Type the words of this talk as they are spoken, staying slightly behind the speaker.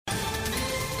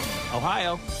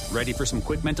Ohio, ready for some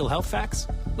quick mental health facts?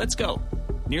 Let's go.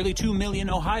 Nearly 2 million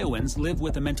Ohioans live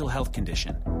with a mental health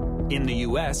condition. In the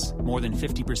U.S., more than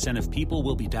 50% of people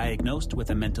will be diagnosed with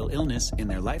a mental illness in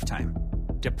their lifetime.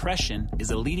 Depression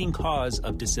is a leading cause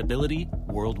of disability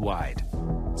worldwide.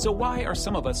 So why are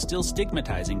some of us still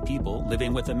stigmatizing people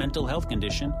living with a mental health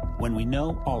condition when we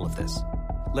know all of this?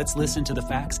 Let's listen to the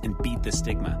facts and beat the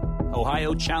stigma.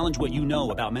 Ohio, challenge what you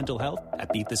know about mental health at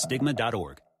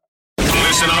beatthestigma.org.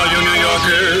 Listen, all you New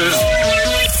Yorkers.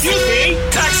 Excuse me.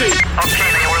 Taxi.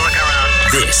 Okay, man, we're looking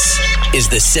around. This is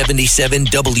the 77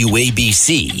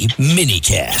 WABC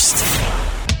minicast.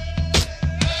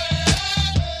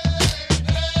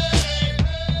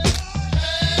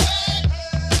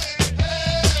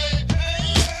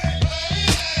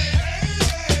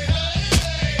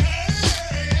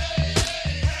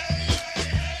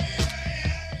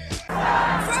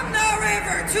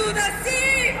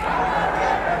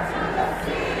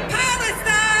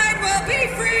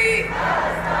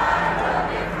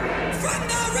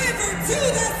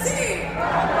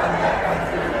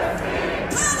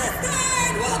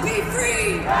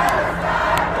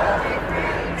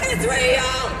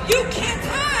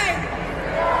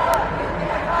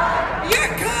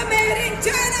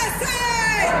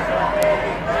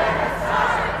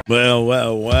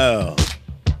 Well.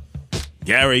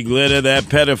 Gary Glitter, that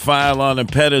pedophile on a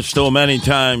pedestal many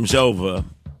times over,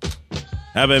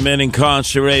 having been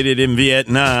incarcerated in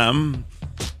Vietnam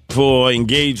for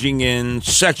engaging in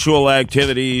sexual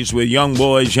activities with young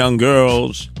boys, young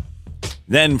girls.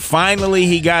 Then finally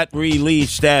he got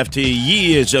released after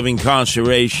years of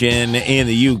incarceration in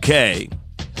the UK.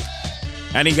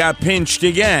 And he got pinched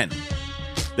again.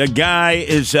 The guy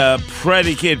is a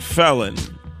predicate felon.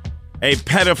 A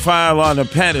pedophile on a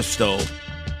pedestal.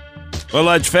 Well,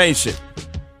 let's face it.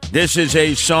 This is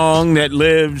a song that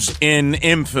lives in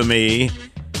infamy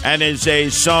and is a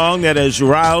song that has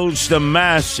roused the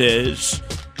masses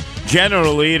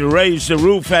generally to raise the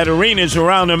roof at arenas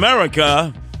around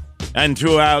America and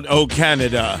throughout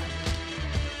Canada.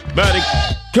 But it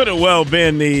could have well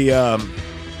been the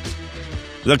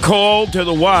call to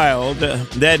the wild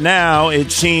that now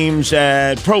it seems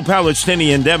that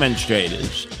pro-Palestinian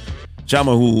demonstrators, some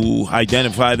who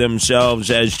identify themselves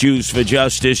as Jews for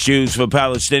Justice, Jews for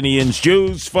Palestinians,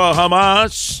 Jews for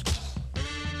Hamas,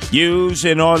 use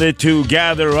in order to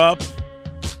gather up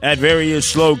at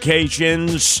various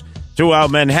locations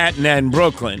throughout Manhattan and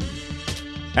Brooklyn.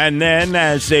 And then,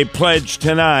 as they pledge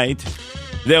tonight,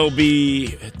 they'll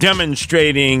be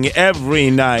demonstrating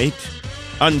every night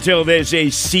until there's a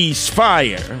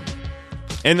ceasefire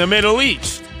in the Middle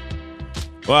East.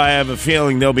 Well, I have a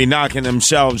feeling they'll be knocking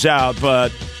themselves out,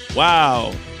 but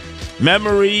wow.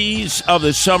 Memories of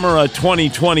the summer of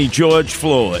 2020 George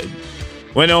Floyd,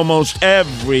 when almost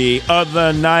every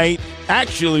other night,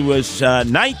 actually was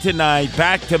night to night,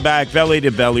 back to back, belly to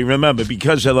belly. Remember,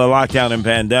 because of the lockdown and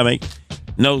pandemic,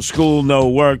 no school, no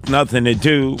work, nothing to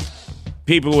do.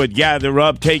 People would gather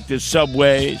up, take the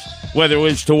subways, whether it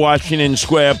was to Washington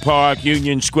Square Park,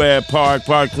 Union Square Park,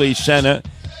 Barclays Center.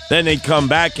 Then they'd come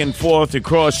back and forth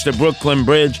across the Brooklyn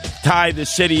Bridge, tie the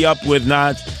city up with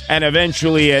knots, and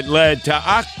eventually it led to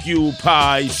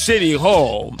Occupy City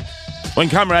Hall. When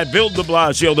Comrade Bill de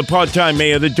Blasio, the part-time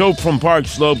mayor, the dope from Park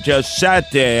Slope, just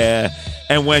sat there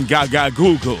and went gaga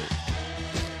Google.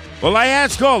 Well, I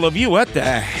ask all of you, what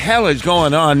the hell is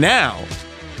going on now?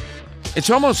 It's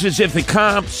almost as if the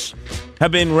cops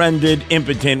have been rendered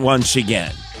impotent once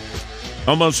again.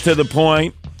 Almost to the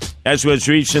point, as was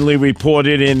recently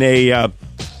reported in a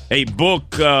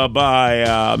book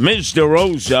by Ms.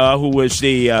 DeRosa, who was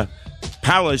the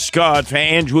palace guard for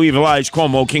Andrew Evil Eyes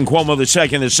Cuomo, King Cuomo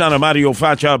II, the son of Mario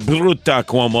Faccia Brutta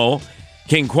Cuomo,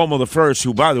 King Cuomo I,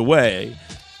 who, by the way,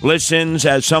 listens,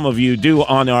 as some of you do,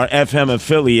 on our FM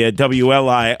affiliate,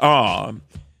 WLIR,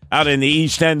 out in the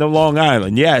East End of Long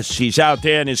Island. Yes, he's out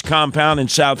there in his compound in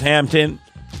Southampton.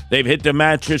 They've hit the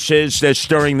mattresses. They're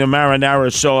stirring the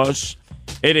marinara sauce.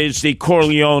 It is the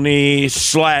Corleone /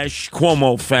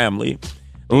 Cuomo family,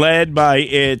 led by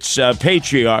its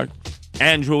patriarch,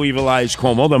 Andrew Evil Eyes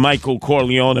Cuomo, the Michael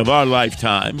Corleone of our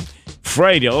lifetime,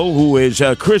 Fredo, who is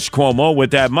Chris Cuomo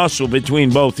with that muscle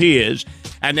between both ears,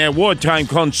 and their wartime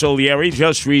consigliere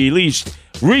just released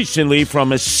recently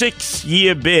from a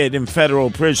 6-year bid in federal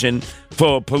prison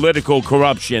for political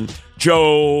corruption,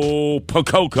 Joe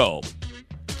Percoco.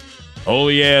 Oh,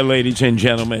 yeah, ladies and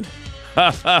gentlemen.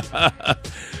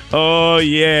 Oh,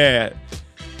 yeah.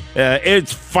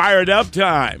 It's fired up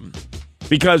time,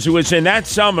 because it was in that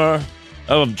summer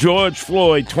of George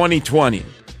Floyd 2020,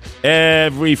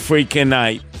 every freaking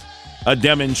night, a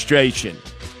demonstration.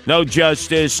 no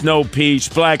justice, no peace,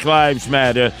 Black Lives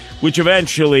Matter, which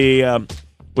eventually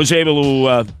was able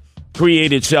to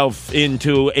create itself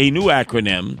into a new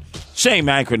acronym, same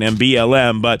acronym,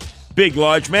 BLM, but big,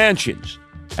 large mansions.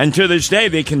 And to this day,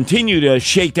 they continue to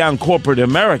shake down corporate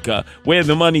America. Where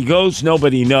the money goes,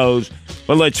 nobody knows.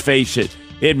 But let's face it,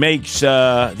 it makes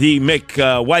the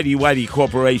whitey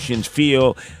corporations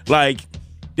feel like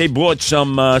they bought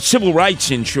some civil rights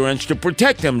insurance to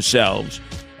protect themselves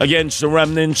against the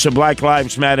remnants of Black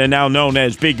Lives Matter, now known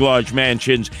as big, large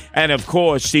mansions. And, of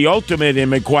course, the ultimate in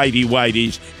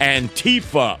McWhitey-Whiteys,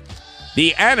 Antifa,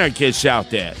 the anarchists out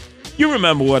there. You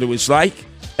remember what it was like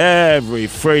every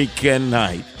freaking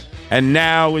night. And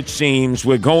now it seems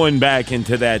we're going back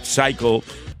into that cycle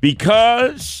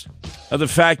because of the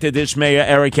fact that this mayor,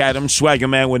 Eric Adams, swagger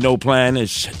man with no plan,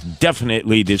 is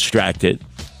definitely distracted.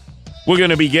 We're going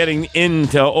to be getting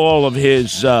into all of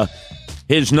his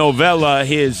novella,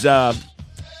 his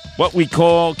what we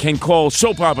can call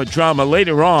soap opera drama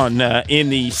later on in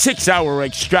the 6-hour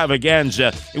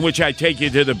extravaganza in which I take you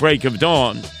to the break of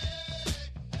dawn.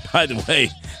 By the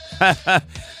way,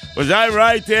 was I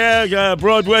right there,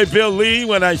 Broadway Bill Lee,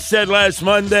 when I said last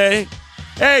Monday,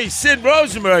 hey, Sid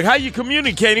Rosenberg, how you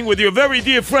communicating with your very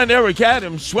dear friend Eric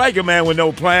Adams, swagger man with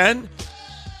no plan?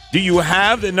 Do you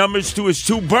have the numbers to his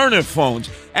 2 burner phones?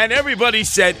 And everybody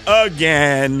said,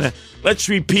 again. Let's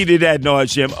repeat it ad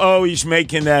nauseum. Oh, he's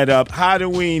making that up. How do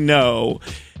we know?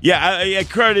 Yeah,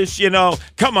 Curtis,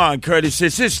 come on, Curtis.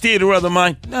 Is this theater of the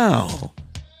mind? No,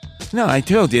 I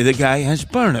told you the guy has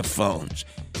burner phones.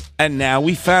 And now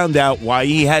we found out why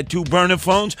he had 2 burner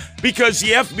phones. Because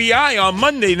the FBI on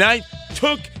Monday night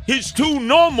took his 2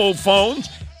 normal phones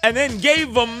and then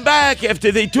gave them back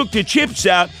after they took the chips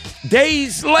out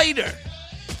days later.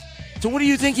 So what do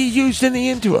you think he used in the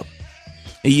interim?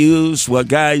 He used what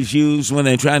guys use when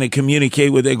they're trying to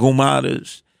communicate with their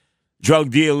gumadas,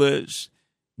 drug dealers,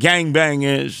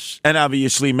 gangbangers, and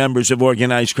obviously members of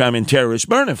organized crime and terrorist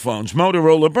burner phones,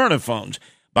 Motorola burner phones.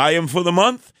 Buy them for the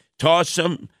month, toss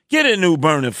them, get a new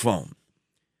burner phone.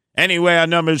 Anyway, our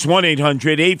number is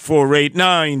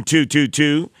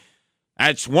 1-800-848-9222.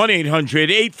 That's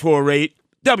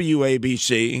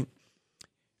 1-800-848-WABC.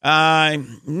 I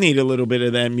need a little bit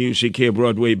of that music here,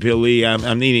 Broadway Billy.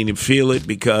 I'm needing to feel it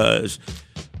because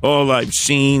all I've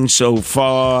seen so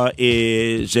far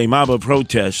is a mob of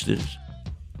protesters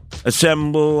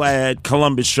assemble at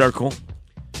Columbus Circle,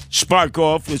 spark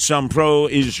off with some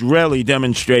pro-Israeli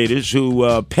demonstrators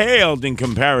who paled in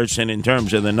comparison in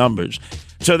terms of the numbers.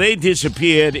 So they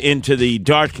disappeared into the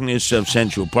darkness of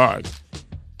Central Park.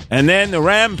 And then the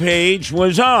rampage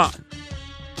was on.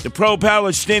 The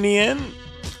pro-Palestinian,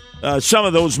 some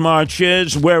of those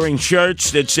marchers wearing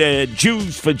shirts that said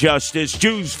Jews for justice,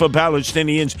 Jews for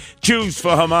Palestinians, Jews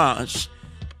for Hamas,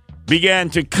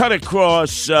 began to cut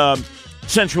across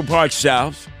Central Park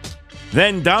South,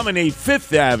 then dominate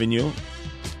Fifth Avenue,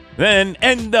 then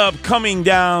end up coming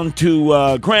down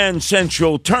to Grand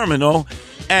Central Terminal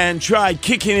and tried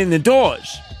kicking in the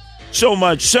doors. So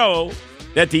much so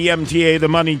that the MTA, the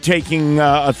money-taking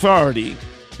authority,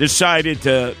 decided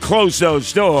to close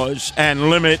those doors and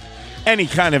limit any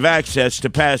kind of access to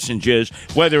passengers,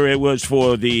 whether it was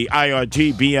for the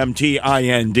IRT, BMT,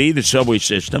 IND, the subway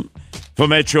system, for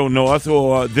Metro North,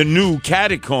 or the new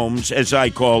catacombs, as I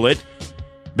call it.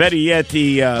 Better yet,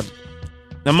 the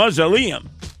mausoleum,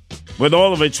 with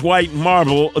all of its white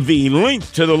marble, the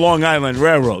link to the Long Island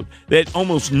Railroad that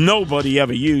almost nobody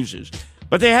ever uses.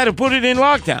 But they had to put it in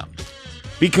lockdown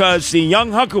because the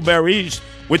young huckleberries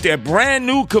with their brand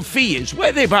new keffiyehs, where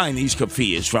are they buying these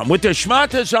keffiyehs from? With their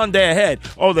schmatas on their head.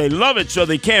 Oh, they love it, so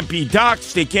they can't be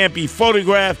doxxed, they can't be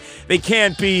photographed, they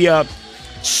can't be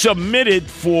submitted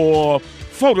for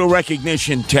photo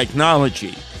recognition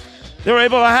technology. They're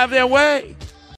able to have their way.